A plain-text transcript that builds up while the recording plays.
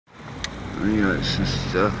We got some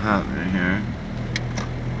stuff happening here.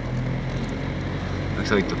 Looks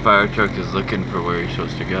like the fire truck is looking for where he's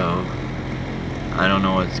supposed to go. I don't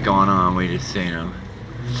know what's going on, we just seen him.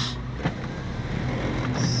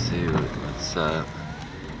 Let's see what's up.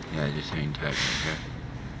 Yeah, just hang tight right here.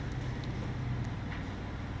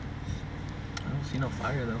 I don't see no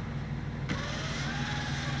fire though.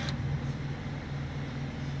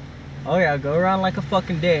 Oh yeah, go around like a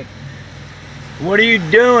fucking dick. What are you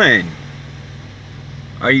doing?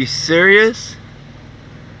 Are you serious?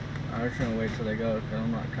 I'm just gonna wait till they go because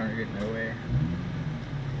I'm not trying to get in their way.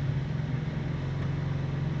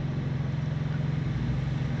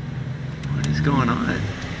 What is going on?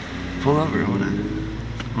 Pull over, I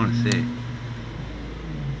wanna see.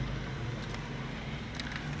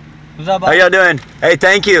 What's up, How y'all doing? Hey,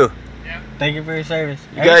 thank you. Yeah. Thank you for your service.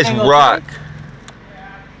 You guys rock.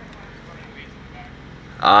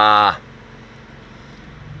 Ah.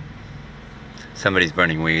 Somebody's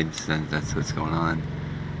burning weeds, and that's what's going on.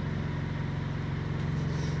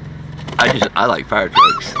 I like fire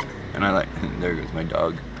trucks, and I like, there goes my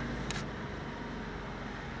dog.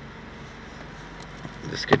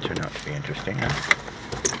 This could turn out to be interesting, huh?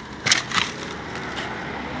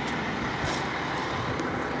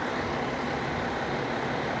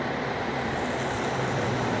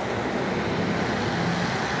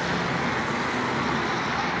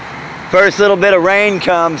 First little bit of rain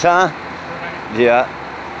comes, huh? Yeah.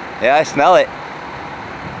 Yeah, I smell it.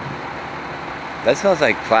 That smells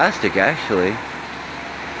like plastic, actually.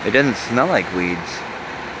 It doesn't smell like weeds.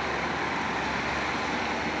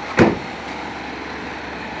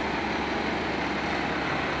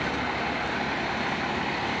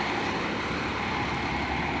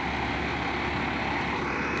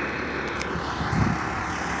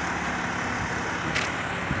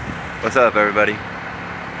 What's up, everybody?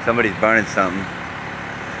 Somebody's burning something.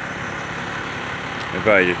 They're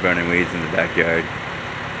probably just burning weeds in the backyard.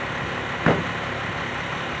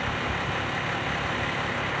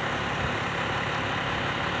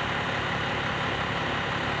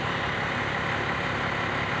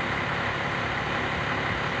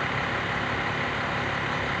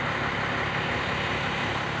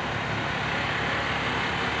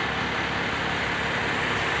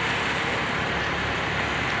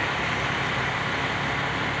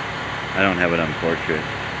 I don't have it on portrait.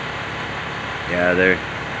 Yeah, they're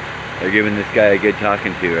giving this guy a good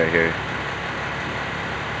talking to right here.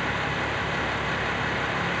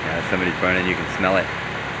 Yeah, somebody's burning, you can smell it.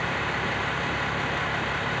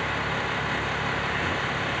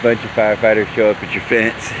 Bunch of firefighters show up at your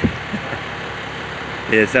fence.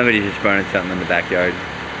 Yeah, somebody's just burning something in the backyard.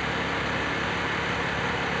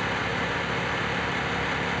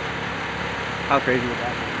 How crazy was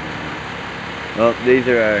that? Well, these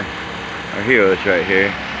are our heroes right here,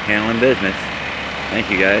 handling business. Thank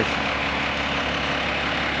you, guys.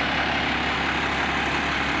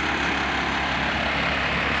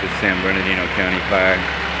 This is San Bernardino County Fire.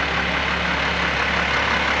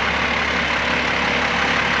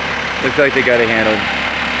 Looks like they got it handled.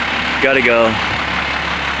 Gotta go.